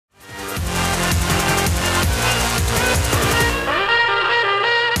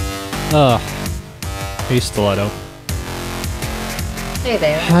Ugh. Hey, Stiletto. Hey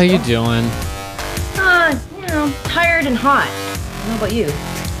there. How you doing? You know, tired and hot. How about you?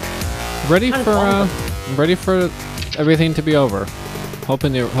 Ready for everything to be over.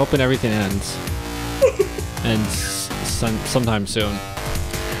 Hoping everything ends. And sometime soon.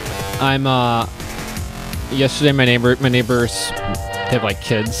 I'm yesterday my neighbors have like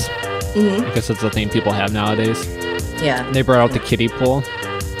kids. Mm-hmm. I guess it's the thing people have nowadays. Yeah. And they brought out the kiddie pool.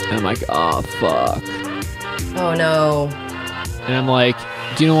 And I'm like, oh fuck. Oh no. And I'm like,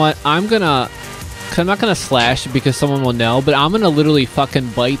 do you know what? Cause I'm not gonna slash it because someone will know, but I'm gonna literally fucking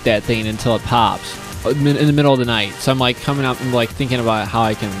bite that thing until it pops in the middle of the night. So I'm like coming up and like thinking about how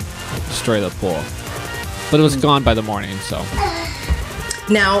I can destroy the pool. But it was gone by the morning, so.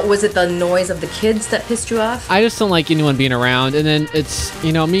 Now, was it the noise of the kids that pissed you off? I just don't like anyone being around, and then it's,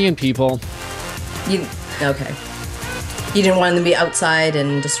 you know, me and people. Okay. You didn't want them to be outside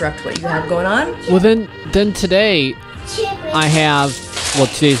and disrupt what you had going on? Well, then today, I have, well,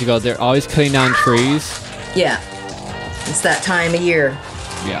 2 days ago, they're always cutting down trees. Yeah. It's that time of year.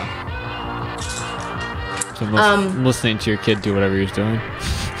 Yeah. So I'm listening to your kid do whatever he's doing.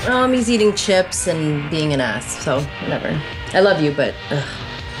 He's eating chips and being an ass, so whatever. I love you, but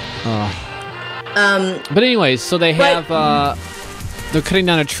But anyways, so they have they're cutting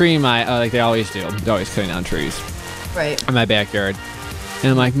down a tree in my like they always do. They're always cutting down trees. Right. In my backyard.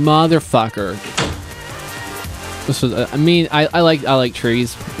 And I'm like, motherfucker. This was I mean, I like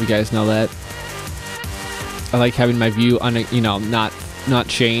trees. You guys know that. I like having my view on it, you know, not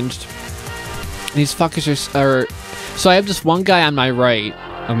changed. And these fuckers are so I have just one guy on my right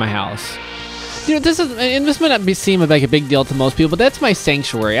of my house. You know, this might not seem like a big deal to most people, but that's my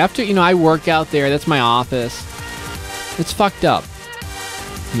sanctuary. After, you know, I work out there, that's my office. It's fucked up.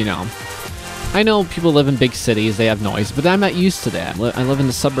 You know. I know people live in big cities, they have noise, but I'm not used to that. I live in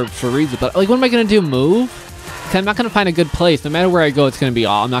the suburbs for a reason, but like, what am I gonna do, move? 'Cause I'm not gonna find a good place. No matter where I go, it's gonna be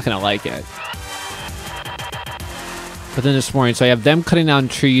I'm not gonna like it. But then this morning, so I have them cutting down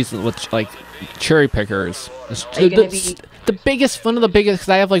trees with like cherry pickers. The biggest, one of the biggest, because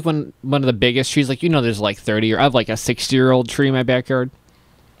I have like one of the biggest trees. Like, you know, there's like 30, or I have like a 60-year-old tree in my backyard.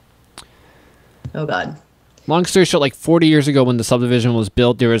 Oh God. Long story short, like 40 years ago when the subdivision was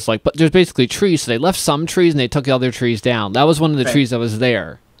built, there was like, but there's basically trees. So they left some trees and they took the other trees down. That was one of the trees that was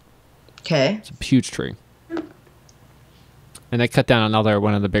there. Okay. It's a huge tree. And they cut down another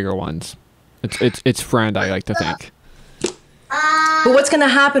one of the bigger ones. It's friend, I like to think. But what's gonna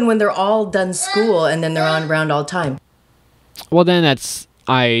happen when they're all done school and then they're on around all the time? Well, then that's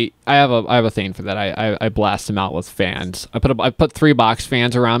I have a thing for that. I blast them out with fans. I put 3 box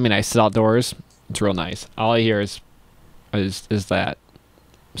fans around me and I sit outdoors. It's real nice. All I hear is that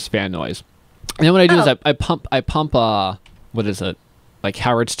fan noise. And then what I do is I pump what is it, like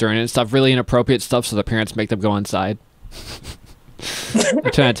Howard Stern and stuff, really inappropriate stuff, so the parents make them go inside. I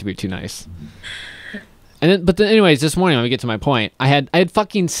try not to be too nice. And then, anyways, this morning when we get to my point, I had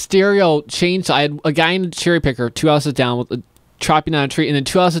fucking stereo chainsaw. I had a guy in a cherry picker 2 houses down with chopping down a tree, and then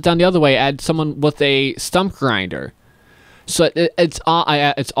 2 houses down the other way, I had someone with a stump grinder. So it's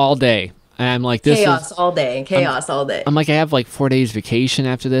all day. And I'm like, this chaos all day. Chaos all day. I'm like, I have like 4 days vacation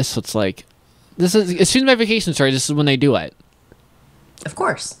after this, so it's like, this is as soon as my vacation starts, this is when they do it. Of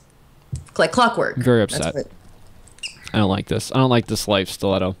course, like clockwork. I'm very upset. I don't like this. I don't like this life,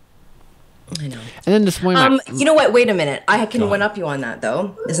 Stiletto. I know. And then this morning, you know what? Wait a minute. I can one up you on that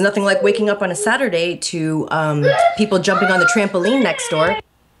though. There's nothing like waking up on a Saturday to people jumping on the trampoline next door.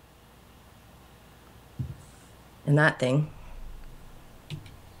 And that thing.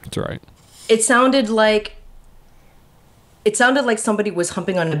 It's all right. It sounded like somebody was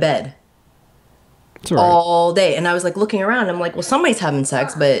humping on a bed all day. And I was like looking around. I'm like, well, somebody's having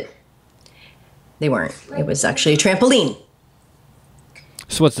sex, but they weren't. It was actually a trampoline.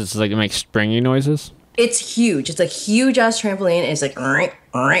 So what's this? Like, it makes springy noises? It's huge. It's a huge ass trampoline. It's like,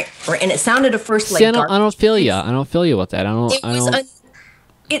 and it sounded at first like. See, I don't feel you. I don't feel you with that. No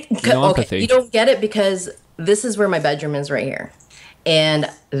okay, you don't get it because this is where my bedroom is right here. And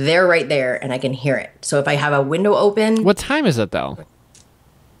they're right there, and I can hear it. So if I have a window open... What time is it, though?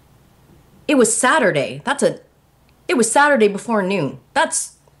 It was Saturday. It was Saturday before noon.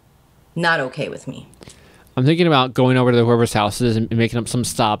 That's not okay with me. I'm thinking about going over to whoever's house it is and making up some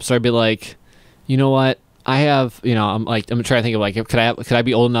stops. So I'd be like, you know what? I have, you know, I'm trying to think of like, could I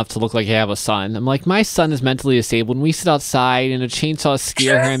be old enough to look like I have a son? I'm like, my son is mentally disabled. And we sit outside, and a chainsaw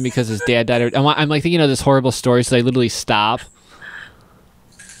scare him because his dad died. I'm like thinking of this horrible story, so they literally stop.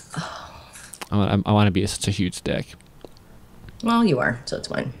 I want to be such a huge dick. Well, you are, so it's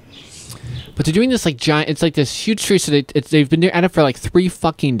fine. But But they're doing this like giant. It's like this huge tree. So they've been at it for like 3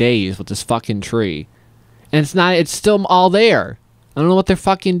 fucking days with this fucking tree, and it's not. It's still all there. I don't know what they're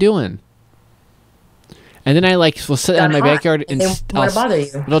fucking doing. And then I like will sit in my backyard and bother you.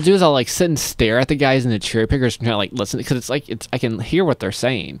 What I'll do is I'll like sit and stare at the guys in the cherry pickers and try to like listen because it's like I can hear what they're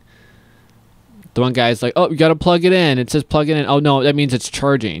saying. The one guy's like, "Oh, you gotta plug it in." It says plug it in. Oh no, that means it's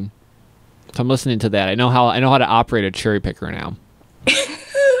charging. So I'm listening to that. I know how to operate a cherry picker now.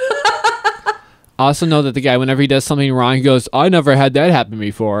 I also know that the guy, whenever he does something wrong, he goes, "I never had that happen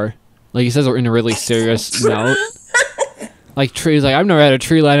before." Like he says it in a really serious note. Like trees, like I've never had a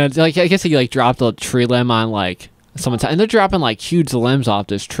tree limb. Like I guess he like dropped a tree limb on like someone's, and they're dropping like huge limbs off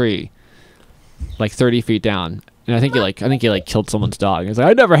this tree, like 30 feet down. And I think he like killed someone's dog. He's like,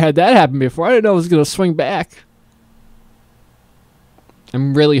 I never had that happen before. I didn't know it was gonna swing back.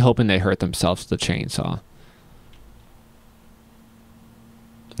 I'm really hoping they hurt themselves with the chainsaw.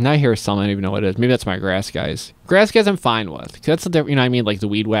 Now I hear some, I don't even know what it is. Maybe that's my grass guys. Grass guys I'm fine with. 'Cause that's the different, you know what I mean? Like the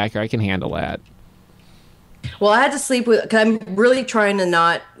weed whacker, I can handle that. Well, I had to sleep with, because I'm really trying to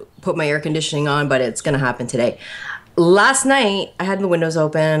not put my air conditioning on, but it's going to happen today. Last night, I had the windows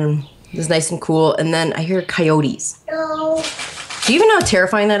open. It was nice and cool. And then I hear coyotes. No. Do you even know how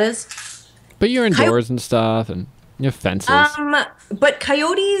terrifying that is? But you're indoors and stuff, and you have fences. But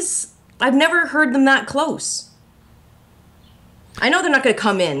coyotes, I've never heard them that close. I know they're not going to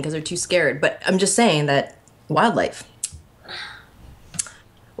come in because they're too scared, but I'm just saying that wildlife.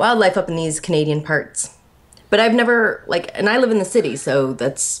 Wildlife up in these Canadian parts. But I've never, like, and I live in the city, so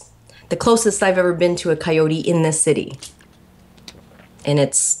that's the closest I've ever been to a coyote in this city. And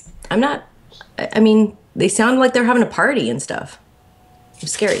I mean, they sound like they're having a party and stuff.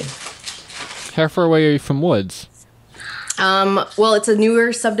 It's scary. How far away are you from woods? Well, it's a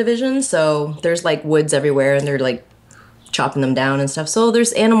newer subdivision, so there's, like, woods everywhere, and they're, like, chopping them down and stuff. So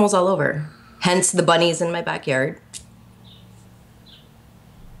there's animals all over. Hence the bunnies in my backyard.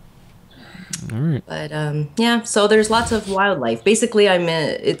 All right. But yeah, so there's lots of wildlife. Basically,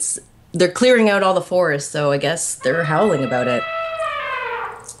 they're clearing out all the forest, so I guess they're howling about it.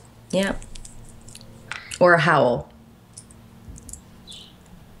 Yeah. Or a howl.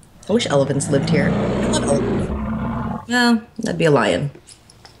 I wish elephants lived here. I love elephants. Well, that'd be a lion.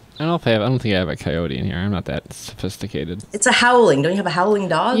 I don't think I have a coyote in here. I'm not that sophisticated. It's a howling. Don't you have a howling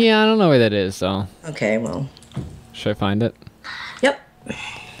dog? Yeah, I don't know where that is, though. Okay, well. Should I find it? Yep.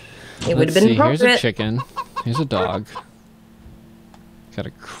 It would have been appropriate. Here's a chicken. Here's a dog. Got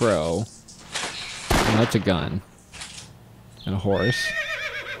a crow. And that's a gun. And a horse.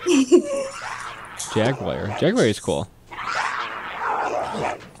 Jaguar. Jaguar is cool.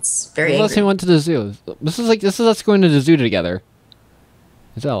 It's very angry. Last time we went to the zoo. This is us going to the zoo together.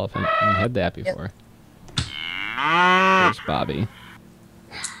 It's an elephant. We had that before. Yep. There's Bobby.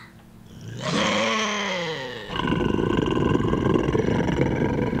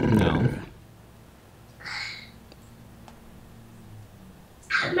 No.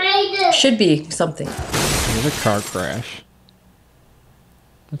 Should be something. There's a car crash.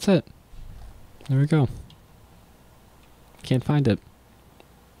 That's it. There we go. Can't find it.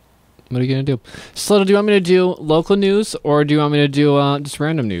 What are you going to do? Stiletto, do you want me to do local news or do you want me to do just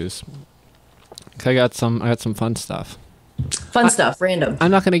random news? 'Cause I got some fun stuff. Fun stuff, random.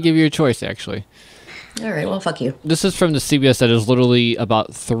 I'm not going to give you a choice, actually. All right, well, fuck you. This is from the CBS that is literally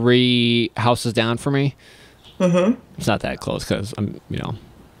about 3 houses down for me. Mm-hmm. It's not that close because I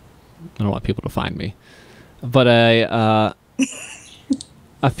don't want people to find me. But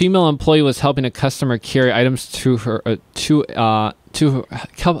a female employee was helping a customer carry items to her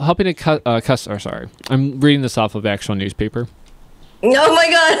helping a customer. Sorry, I'm reading this off of actual newspaper. Oh my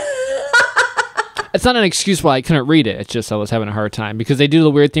god. It's not an excuse why I couldn't read it. It's just I was having a hard time because they do the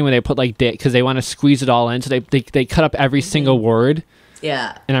weird thing when they put like because they want to squeeze it all in, so they cut up every single word.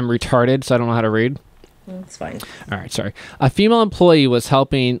 Yeah. And I'm retarded, so I don't know how to read. That's fine. All right, sorry. A female employee was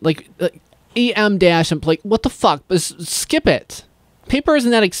helping like EM dash and like what the fuck? Skip it. Paper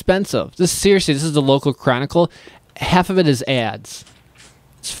isn't that expensive. This is the local Chronicle. Half of it is ads.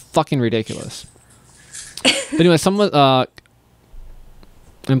 It's fucking ridiculous. But anyway,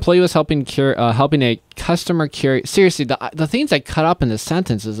 an employee was helping a customer carry. Seriously, the things I cut up in this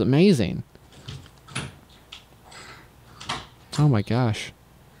sentence is amazing. Oh my gosh.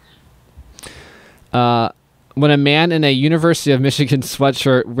 When a man in a University of Michigan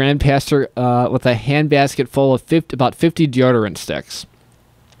sweatshirt ran past her with a handbasket full of about 50 deodorant sticks.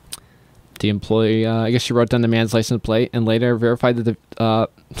 The employee, I guess she wrote down the man's license plate and later verified that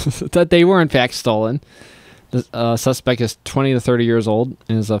that they were in fact stolen. The suspect is 20 to 30 years old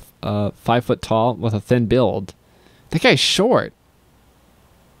and is 5 foot tall with a thin build. That guy's short.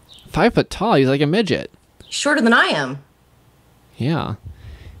 5 foot tall. He's like a midget. Shorter than I am. Yeah.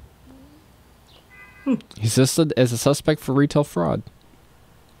 He's listed as a suspect for retail fraud.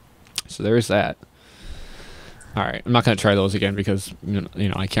 So there's that. All right, I'm not going to try those again because, you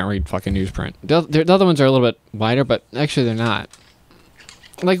know, I can't read fucking newsprint. The other ones are a little bit wider, but actually they're not.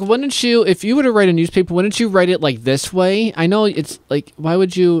 Like, wouldn't you, if you were to write a newspaper, wouldn't you write it like this way? I know it's like, why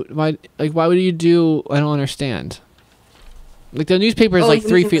would you do, I don't understand. Like, the newspaper is like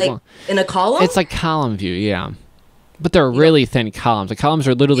 3 feet long. In a column? It's like column view, yeah. But they're really thin columns. The columns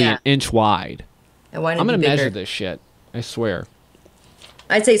are literally an inch wide. And why I'm going to measure this shit. I swear.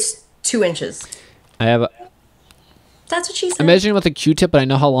 I'd say it's 2 inches. I have a... That's what she said. I'm measuring with a Q-tip, but I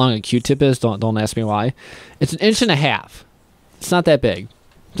know how long a Q-tip is. Don't ask me why. It's 1.5 inches. It's not that big.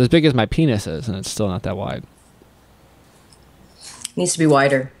 It's as big as my penis is, and it's still not that wide. Needs to be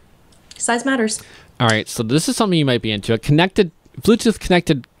wider. Size matters. All right, so this is something you might be into. A Bluetooth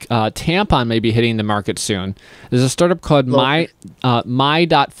connected tampon may be hitting the market soon. There's a startup called My.Flow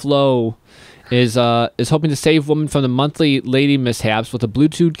is hoping to save women from the monthly lady mishaps with a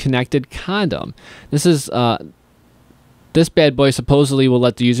Bluetooth connected condom. This bad boy supposedly will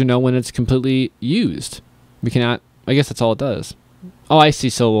let the user know when it's completely used. We cannot. I guess that's all it does. Oh, I see.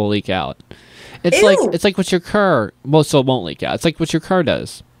 So it will leak out. It's like what your car. Well, so it won't leak out. It's like what your car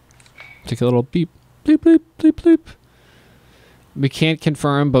does. It's like a little beep, bleep, bleep, bleep, bleep. We can't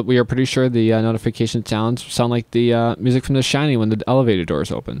confirm, but we are pretty sure the notification sound like the music from The Shining when the elevator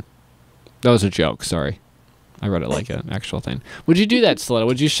doors open. That was a joke. Sorry, I read it like an actual thing. Would you do that, Stiletto?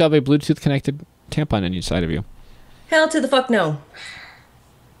 Would you shove a Bluetooth connected tampon in each side of you? Hell to the fuck no.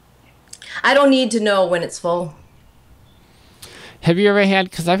 I don't need to know when it's full. Have you ever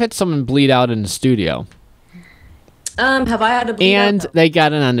had, because I've had someone bleed out in the studio. Have I had to bleed out? And they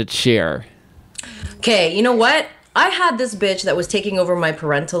got it on the chair. Okay, you know what? I had this bitch that was taking over my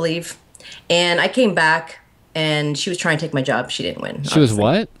parental leave, and I came back, and she was trying to take my job. She didn't win. She was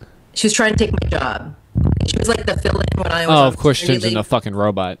what? She was trying to take my job. She was like the fill-in when I was Oh, of course, she turns into a fucking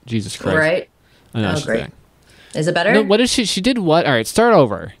robot. Jesus Christ. Right? I know oh, great. Thing. Is it better? No, what did she did what? All right, start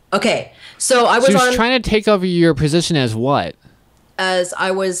over. Okay, so I was She was trying to take over your position as what? As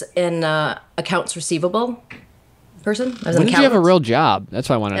I was an accounts receivable person. I was when did you have a real job? That's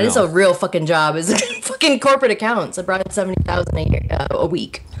what I want to know. It is a real fucking job. It's fucking corporate accounts. I brought in $70,000 a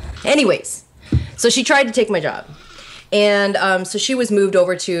week. Anyways, so she tried to take my job. And so she was moved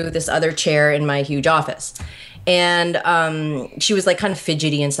over to this other chair in my huge office. And she was like kind of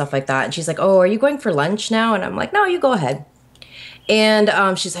fidgety and stuff like that. And she's like, oh, are you going for lunch now? And I'm like, no, you go ahead. And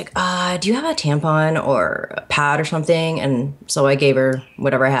she's like, do you have a tampon or a pad or something? And so I gave her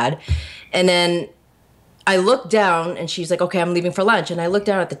whatever I had. And then I looked down and she's like, okay, I'm leaving for lunch. And I looked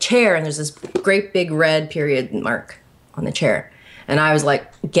down at the chair and there's this great big red period mark on the chair. And I was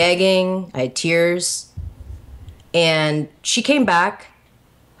like gagging. I had tears. And she came back.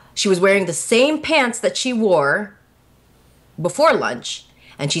 She was wearing the same pants that she wore before lunch.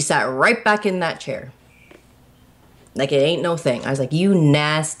 And she sat right back in that chair. Like, it ain't no thing. I was like, you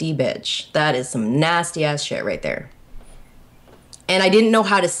nasty bitch. That is some nasty ass shit right there. And I didn't know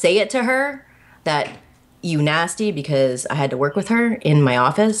how to say it to her, that you nasty, because I had to work with her in my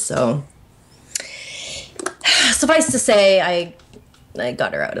office. So suffice to say, I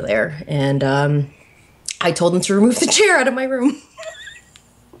got her out of there. And I told them to remove the chair out of my room.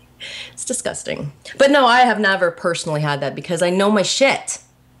 It's disgusting. But no, I have never personally had that because I know my shit.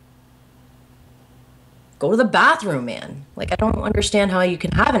 Go to the bathroom, man. Like, I don't understand how you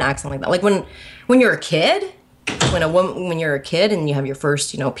can have an accident like that. Like when you're a kid, when you're a kid and you have your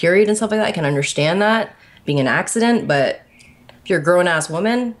first, period and stuff like that, I can understand that being an accident. But if you're a grown ass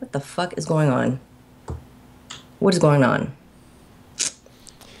woman, what the fuck is going on? What is going on?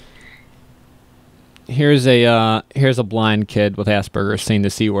 Here's a blind kid with Asperger's saying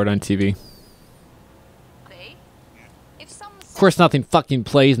the C word on TV. Of course, nothing fucking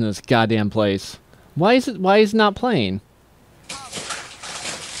plays in this goddamn place. Why is it not playing?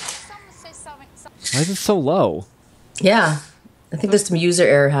 Why is it so low? Yeah, I think there's some user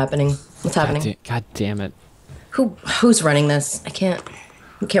error happening. What's happening? God damn it! Who's running this? We can't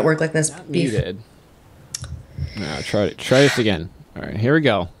work like this. Beef. Muted. No, try this again. All right, here we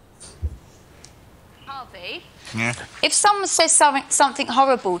go. Yeah. If someone says something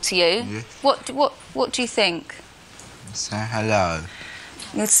horrible to you, what do you think? Say hello.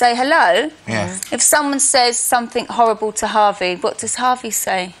 You'd say hello? Yeah. If someone says something horrible to Harvey, what does Harvey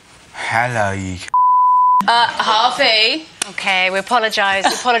say? Hello, you. Harvey. Okay, we apologise.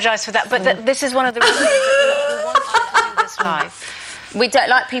 We apologise for that. But this is one of the reasons that we want to do this live. We don't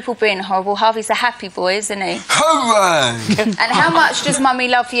like people being horrible. Harvey's a happy boy, isn't he? Hooray! And how much does Mummy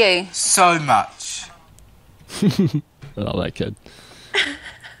love you? So much. I love that kid.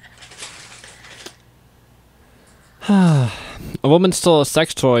 A woman stole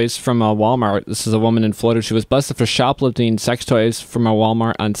sex toys from a Walmart. This is a woman in Florida. She was busted for shoplifting sex toys from a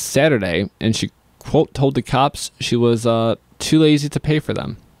Walmart on Saturday, and she, quote, told the cops she was too lazy to pay for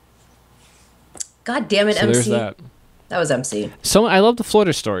them. God damn it, So MC. there's that. That was MC. So I love the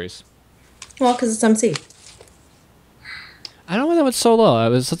Florida stories. Well, because it's MC. I don't know why that was so low. It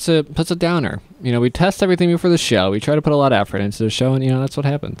was such a downer. You know, we test everything before the show. We try to put a lot of effort into the show, and, you know, that's what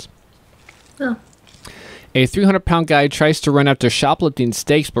happens. Oh. A 300-pound guy tries to run after shoplifting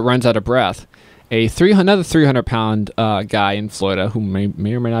steaks but runs out of breath. Another 300-pound guy in Florida, who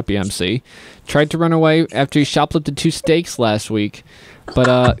may or may not be MC, tried to run away after he shoplifted 2 steaks last week,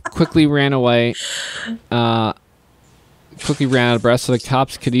 but quickly ran away. Quickly ran out of breath so the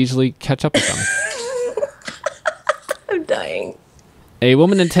cops could easily catch up with him. I'm dying. A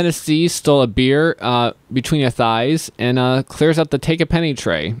woman in Tennessee stole a beer between her thighs and clears out the take-a-penny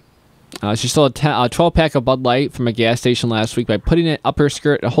tray. She stole a 12-pack of Bud Light from a gas station last week by putting it up her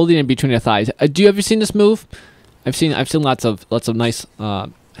skirt and holding it between her thighs. Have you seen this move? I've seen lots of nice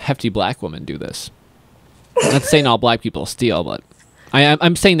hefty black women do this. I'm not saying all black people steal, but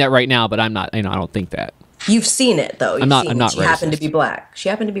I'm saying that right now. But I'm not. I don't think that. You've seen it though. I'm not She happened to racist. be black. She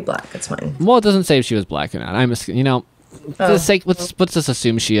happened to be black. That's fine. Well, it doesn't say if she was black or not. I'm just, for the sake, let's just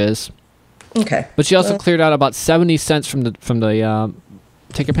assume she is. Okay. But she also cleared out about 70 cents from the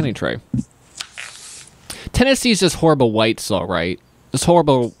take a penny tray. Tennessee's just horrible whites, though, right? Just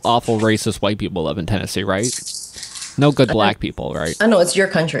horrible, awful, racist white people live in Tennessee, right? No good black people, right? I know it's your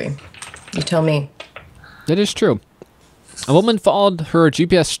country. You tell me. That is true. A woman followed her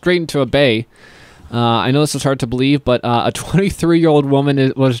GPS straight into a bay. I know this is hard to believe, but a 23-year-old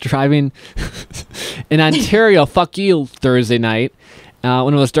woman was driving in Ontario, fuck you, Thursday night.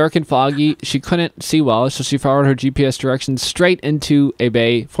 When it was dark and foggy, she couldn't see well, so she followed her GPS directions straight into a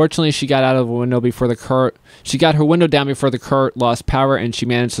bay. Fortunately, she got out of a window before the car. She got her window down before the car lost power, and she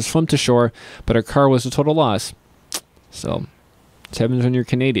managed to swim to shore, but her car was a total loss. So, it happens when you're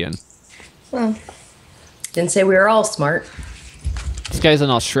Canadian. Well, didn't say we were all smart. This guy's in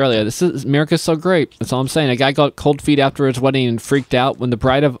Australia. America's so great. That's all I'm saying. A guy got cold feet after his wedding and freaked out. When the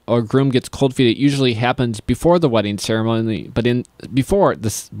bride or groom gets cold feet, it usually happens before the wedding ceremony. But before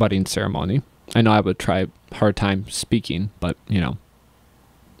this wedding ceremony, I know I would try a hard time speaking, but I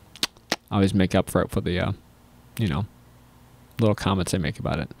always make up for it for the little comments I make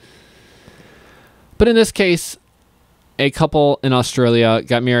about it. But in this case, a couple in Australia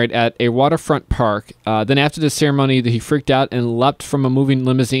got married at a waterfront park. Then after the ceremony, he freaked out and leapt from a moving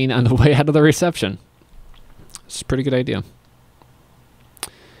limousine on the way out of the reception. It's a pretty good idea.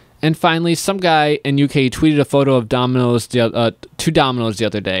 And finally, some guy in UK tweeted a photo of two Domino's the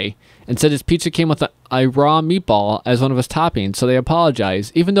other day and said his pizza came with a raw meatball as one of his toppings, so they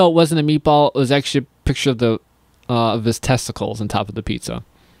apologized. Even though it wasn't a meatball, it was actually a picture of his testicles on top of the pizza.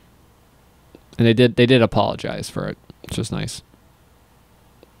 And they did apologize for it, which was nice.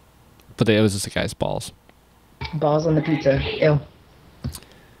 But it was just a guy's balls. Balls on the pizza. Ew.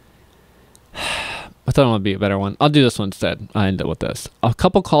 I thought it would be a better one. I'll do this one instead. I end it with this. A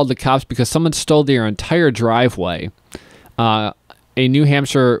couple called the cops because someone stole their entire driveway. A New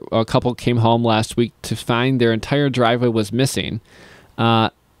Hampshire couple came home last week to find their entire driveway was missing.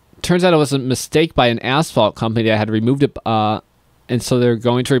 Turns out it was a mistake by an asphalt company that had removed it, and so they're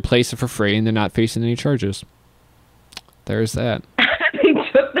going to replace it for free, and they're not facing any charges. There's that. They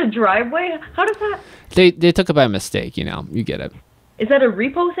took the driveway? How does that... They took it by mistake, you get it. Is that a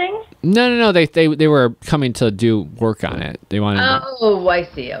repo thing? No. They were coming to do work on it. They wanted. Oh, I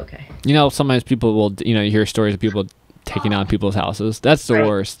see. Okay. Sometimes people will. You hear stories of people taking down people's houses. That's the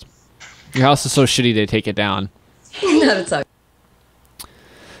worst. Your house is so shitty they take it down. That sucks.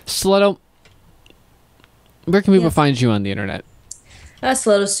 Stiletto, where can people find you on the internet?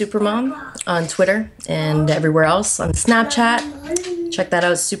 Stiletto Supermom on Twitter and everywhere else. On Snapchat, check that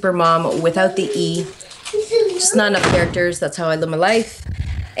out. Supermom without the E. Just not enough characters. That's how I live my life.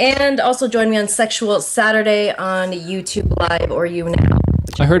 And also join me on Sexual Saturday on YouTube Live or YouNow.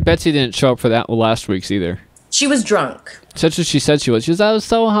 I heard Betsy didn't show up for that last week's either. She was drunk. That's what she said she was. She was, I was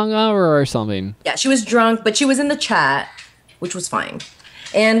so hungover or something. Yeah, she was drunk, but she was in the chat, which was fine.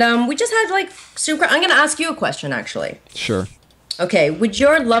 And we just had super... I'm going to ask you a question, actually. Sure. Okay, would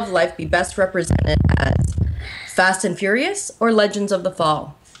your love life be best represented as Fast and Furious or Legends of the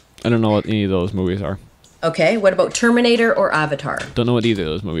Fall? I don't know what any of those movies are. Okay. What about Terminator or Avatar? Don't know what either of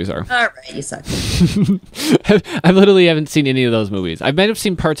those movies are. All right, you suck. I literally haven't seen any of those movies. I might have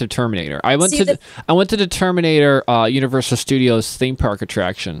seen parts of Terminator. I went to the Terminator Universal Studios theme park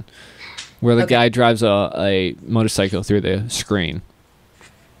attraction, where the guy drives a motorcycle through the screen.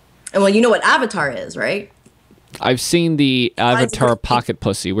 And well, you know what Avatar is, right? I've seen the Avatar Pocket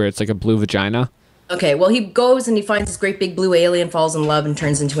Pussy, where it's like a blue vagina. Okay, well, he goes and he finds this great big blue alien, falls in love, and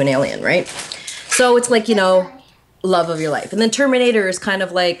turns into an alien, right? So it's like, you know, love of your life. And then Terminator is kind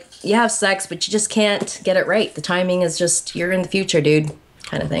of like, you have sex, but you just can't get it right. The timing is just, you're in the future, dude,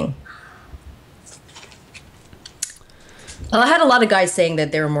 kind of thing. Well, I had a lot of guys saying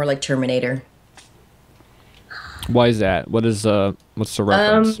that they were more like Terminator. Why is that? What's the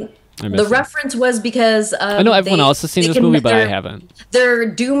reference? The reference was because I know everyone else has seen this movie, but I haven't. They're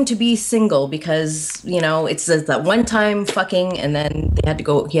doomed to be single because, you know, it's that one time fucking, and then he had to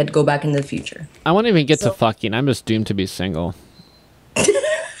go back into the future. I won't even get to fucking. I'm just doomed to be single.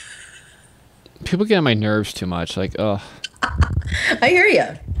 People get on my nerves too much. Like, ugh. I hear you.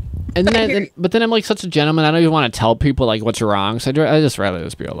 And then, but then I'm like such a gentleman. I don't even want to tell people like what's wrong. So I just rather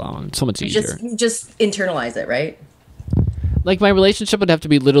just be alone. It's so much easier. You just internalize it, right? Like my relationship would have to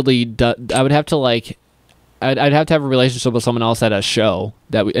be literally. I would have to like. I'd have to have a relationship with someone else at a show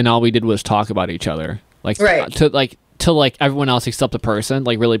and all we did was talk about each other. Like to everyone else except the person,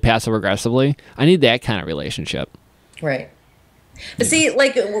 like really passive aggressively. I need that kind of relationship. Right. But see,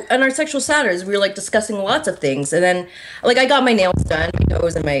 like, on our sexual Saturdays, we were, like, discussing lots of things. And then, like, I got my nails done, my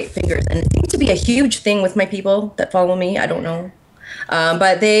toes and my fingers. And it seems to be a huge thing with my people that follow me. I don't know.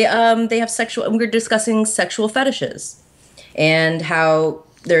 But they have sexual... And we were discussing sexual fetishes. And how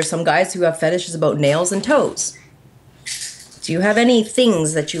there's some guys who have fetishes about nails and toes. Do you have any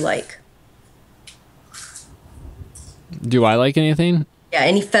things that you like? Do I like anything? Yeah,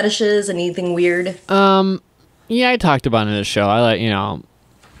 any fetishes, anything weird? Yeah, I talked about it in the show. I like, you know,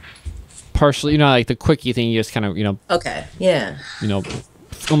 partially, you know, like the quickie thing, you just kind of, you know. Okay, yeah. You know,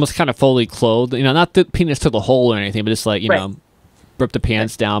 almost kind of fully clothed. You know, not the penis to the hole or anything, but just like, you know, rip the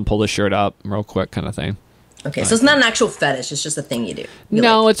pants down, pull the shirt up real quick kind of thing. Okay, so it's not an actual fetish. It's just a thing you do.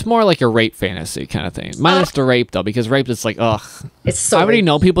 No, it's more like a rape fantasy kind of thing. Minus the rape, though, because rape is like, ugh. It's so I already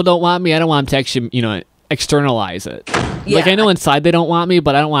know people don't want me. I don't want them to actually, you know, externalize it. Yeah. Like, I know inside they don't want me,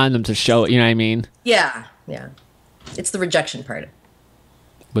 but I don't want them to show it. You know what I mean? Yeah, yeah. It's the rejection part.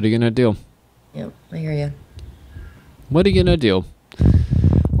 What are you going to do? Yeah, I hear you. What are you going to do?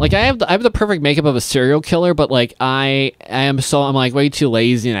 Like, I have the perfect makeup of a serial killer, but, like, I'm like, way too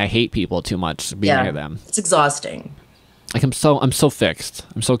lazy, and I hate people too much to be near them. It's exhausting. Like, I'm so fixed.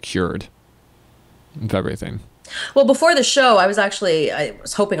 I'm so cured of everything. Well, before the show, I was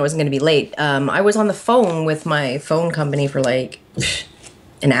hoping I wasn't going to be late. I was on the phone with my phone company for, like,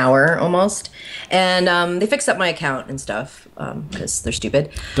 an hour almost. And they fixed up my account and stuff because they're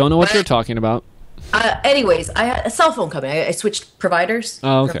stupid. Don't know what you're talking about. Anyways, I had a cell phone company. I switched providers.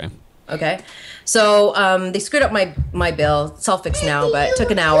 Oh, okay. Okay. So they screwed up my bill. It's all fixed now, but it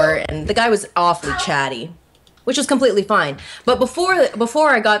took an hour. And the guy was awfully chatty, which was completely fine. But before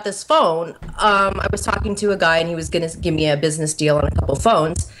I got this phone, I was talking to a guy, and he was going to give me a business deal on a couple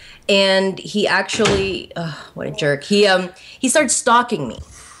phones. And he actually, what a jerk. He started stalking me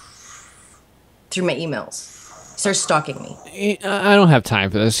through my emails. He started stalking me. I don't have time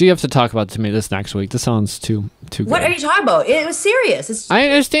for this. You have to talk about it to me this next week. This sounds too good. What are you talking about? It was serious. I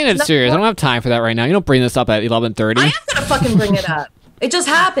understand it's serious. I don't have time for that right now. You don't bring this up at 11:30. I am gonna fucking bring it up. It just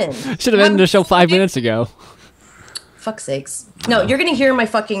happened. Should have ended the show 5 minutes ago. Fuck's sakes. No, you're gonna hear my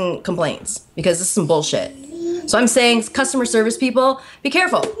fucking complaints because this is some bullshit. So I'm saying, customer service people, be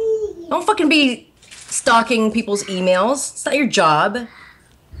careful. Don't fucking be stalking people's emails. It's not your job.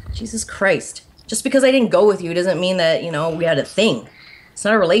 Jesus Christ. Just because I didn't go with you doesn't mean that, you know, we had a thing. It's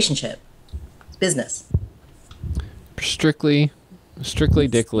not a relationship. It's business. Strictly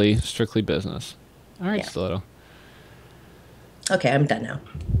dickly, strictly business. All right, Stiletto. Okay, I'm done now.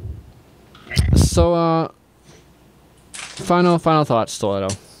 So, final thoughts, Stiletto.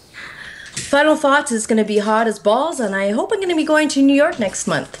 Final thoughts is going to be hot as balls, and I hope I'm going to be going to New York next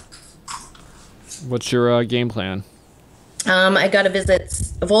month. What's your game plan? I got to visit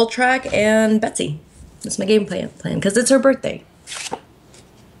Voltrack and Betsy. That's my game plan because it's her birthday.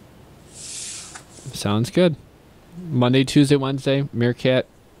 Sounds good. Monday, Tuesday, Wednesday, Meerkat,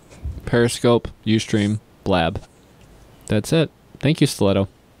 Periscope, Ustream, Blab. That's it. Thank you, Stiletto.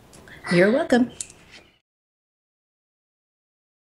 You're welcome.